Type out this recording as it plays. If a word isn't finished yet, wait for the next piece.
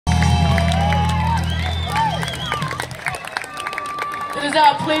It is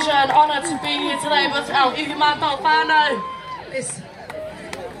our pleasure and honour to be here today with our Ihumatao whānau. Yes.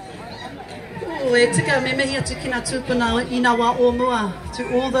 E tika me mehia tukina tūpuna ina wā o mua to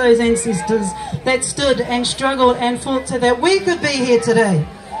all those ancestors that stood and struggled and fought so that we could be here today.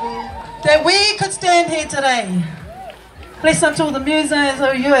 That we could stand here today. Bless unto all the musos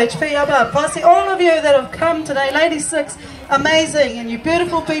of UHP, Abba, Pasi, all of you that have come today, Lady Six, amazing, and you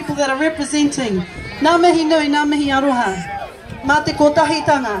beautiful people that are representing. Nā mihi nui, nā mihi aroha. Mā te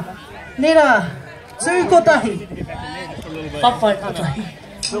kotahitanga. Nera, tū kotahi. Whawhai kotahi.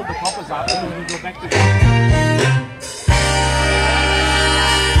 Build the coppers up and then we'll go back to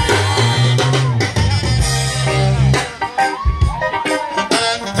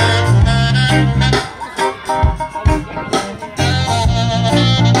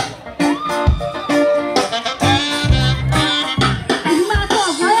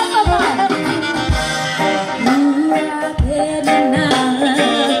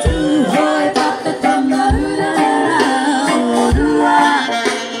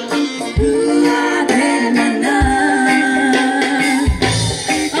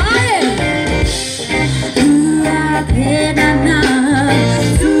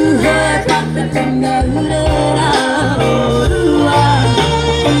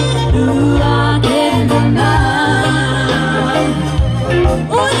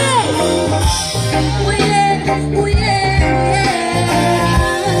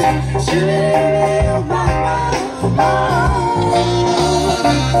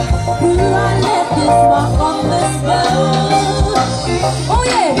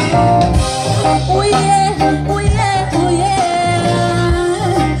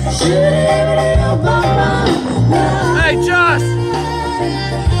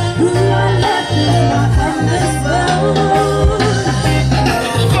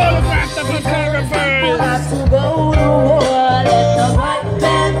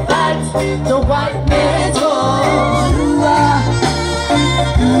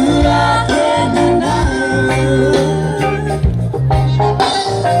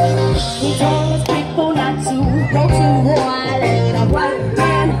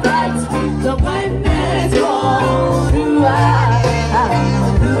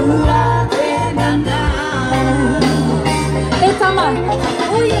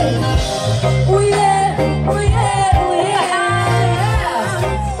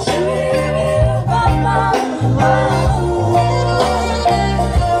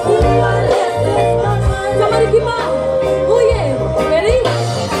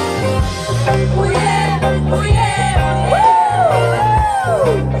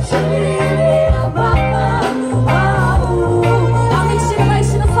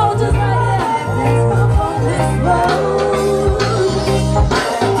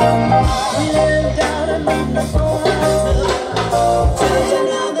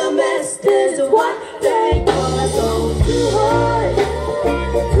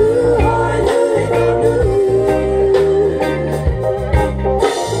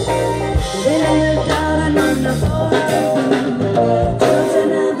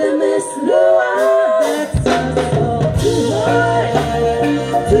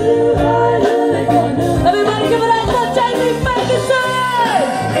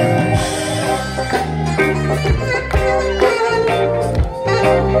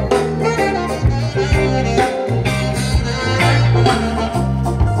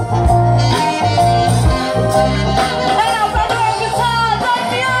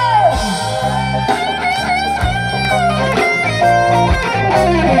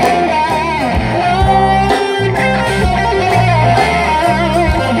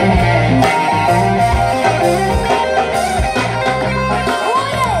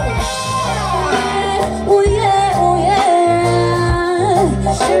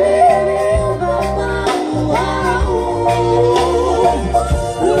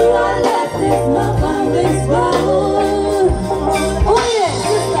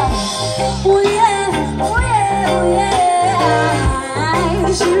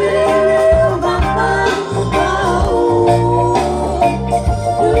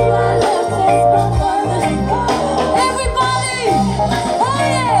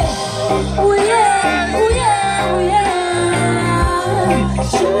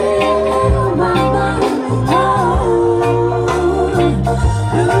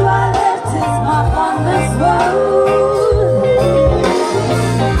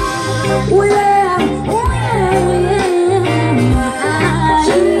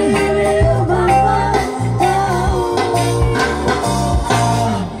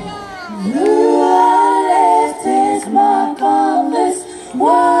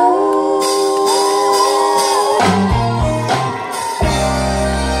Whoa.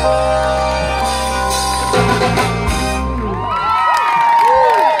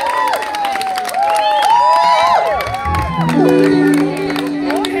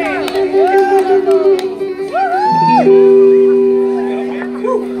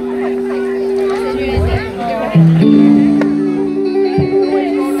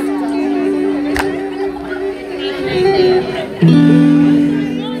 Thank you.